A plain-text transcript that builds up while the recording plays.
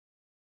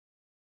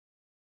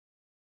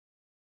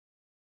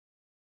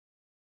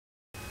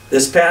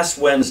This past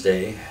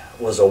Wednesday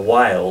was a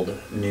wild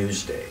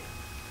news day.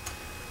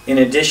 In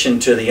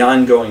addition to the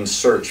ongoing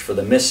search for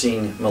the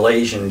missing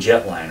Malaysian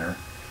jetliner,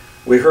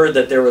 we heard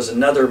that there was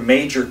another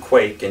major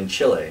quake in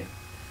Chile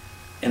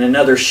and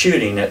another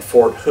shooting at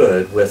Fort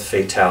Hood with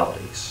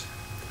fatalities.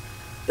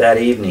 That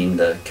evening,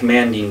 the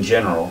commanding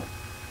general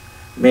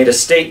made a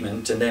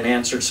statement and then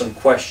answered some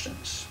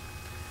questions.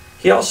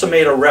 He also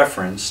made a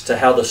reference to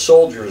how the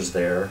soldiers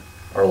there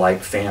are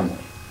like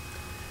family.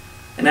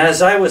 And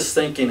as I was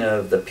thinking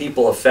of the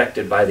people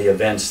affected by the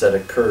events that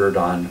occurred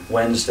on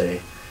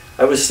Wednesday,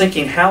 I was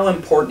thinking how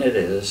important it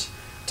is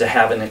to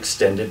have an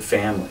extended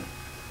family.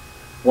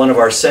 One of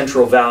our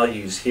central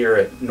values here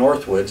at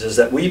Northwoods is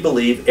that we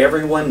believe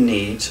everyone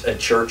needs a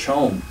church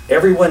home.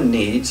 Everyone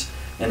needs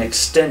an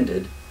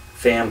extended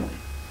family.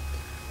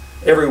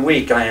 Every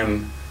week I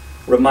am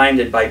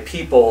reminded by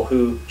people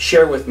who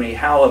share with me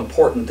how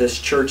important this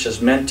church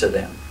has meant to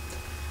them,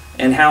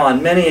 and how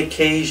on many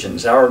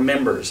occasions our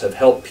members have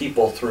helped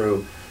people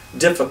through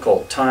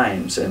difficult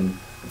times and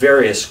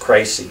various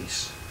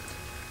crises.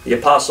 The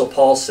Apostle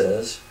Paul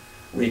says,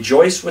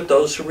 "Rejoice with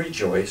those who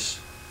rejoice,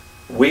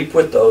 weep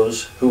with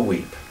those who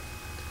weep."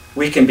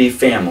 We can be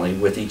family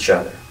with each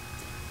other.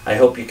 I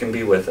hope you can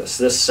be with us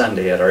this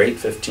Sunday at our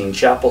 8:15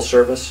 chapel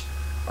service,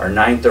 our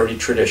 9:30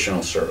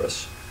 traditional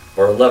service,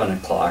 or 11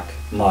 o'clock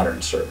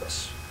modern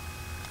service.